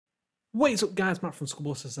What's up guys, Matt from COD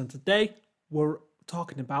BO6 and today we're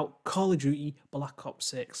talking about Call of Duty Black Ops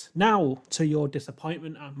 6. Now, to your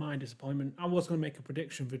disappointment and my disappointment, I was going to make a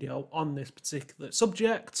prediction video on this particular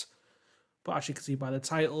subject, but as you can see by the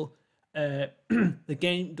title, the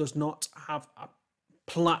game does not have a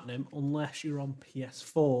platinum unless you're on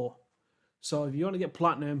PS4. So if you want to get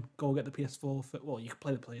platinum, go get the PS4. Well, you can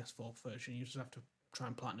play the PS4 version, you just have to try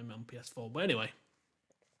and platinum on PS4. But anyway,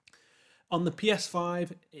 on the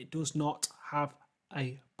PS5, it does not have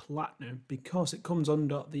a platinum because it comes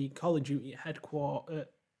under the Call of Duty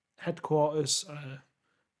headquarters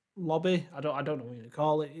lobby. I don't know what you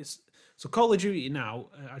call it. So Call of Duty now,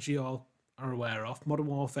 as you all are aware of, Modern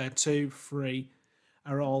Warfare 2, 3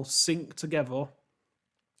 are all synced together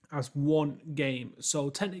as one game. So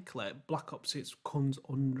technically, Black Ops 6 comes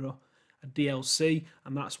under a DLC,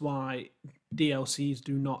 and that's why DLCs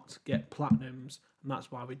do not get platinums. And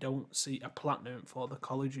that's why we don't see a platinum for the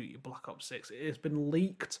Call of Duty Black Ops 6. It has been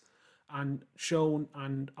leaked and shown,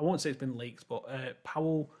 and I won't say it's been leaked, but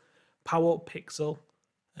Power Pixel,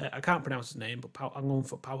 I can't pronounce his name, but I'm going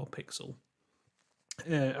for Power Pixel,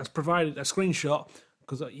 has provided a screenshot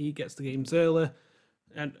because he gets the games early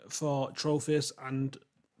and for trophies and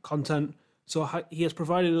content. So he has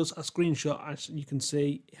provided us a screenshot. As you can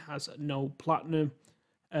see, it has no platinum.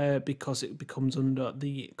 Because it becomes under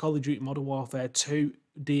the Call of Duty Modern Warfare 2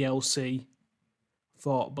 DLC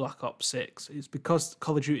for Black Ops 6. It's because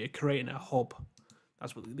Call of Duty are creating a hub.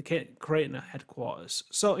 That's what they're creating, a headquarters.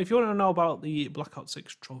 So if you want to know about the Black Ops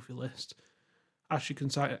 6 trophy list, as you can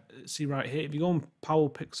see right here, if you go on Power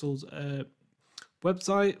Pixel's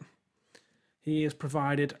website, he has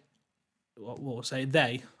provided,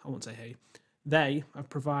 they have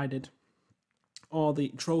provided all the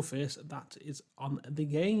trophies that is on the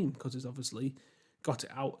game because it's obviously got it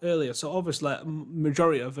out earlier. So obviously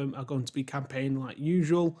majority of them are going to be campaign like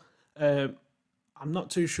usual. I'm not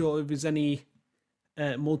too sure if there's any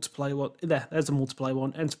multiplayer one. There's a multiplayer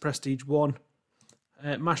one. Enter Prestige 1.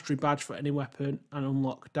 Mastery badge for any weapon and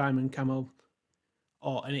unlock diamond camo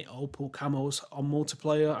or any opal camos on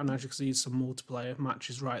multiplayer. And as you can see, some multiplayer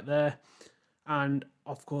matches right there. And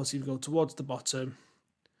of course, if you go towards the bottom,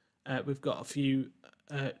 we've got a few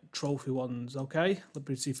trophy ones, okay?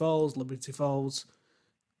 Liberty Falls,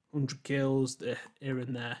 100 kills, here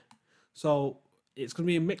and there. So it's going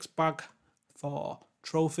to be a mixed bag for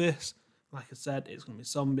trophies. Like I said, it's going to be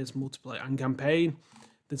zombies, multiplayer and campaign.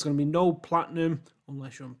 There's going to be no platinum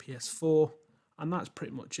unless you're on PS4. And that's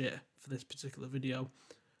pretty much it for this particular video.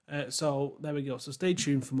 So there we go. So stay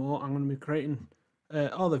tuned for more. I'm going to be creating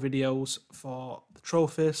all the videos for the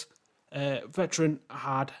trophies. The veteran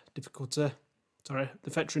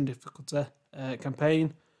difficulty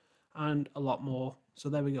campaign, and a lot more. So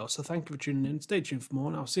there we go. So thank you for tuning in. Stay tuned for more,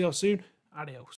 and I'll see you all soon. Adios.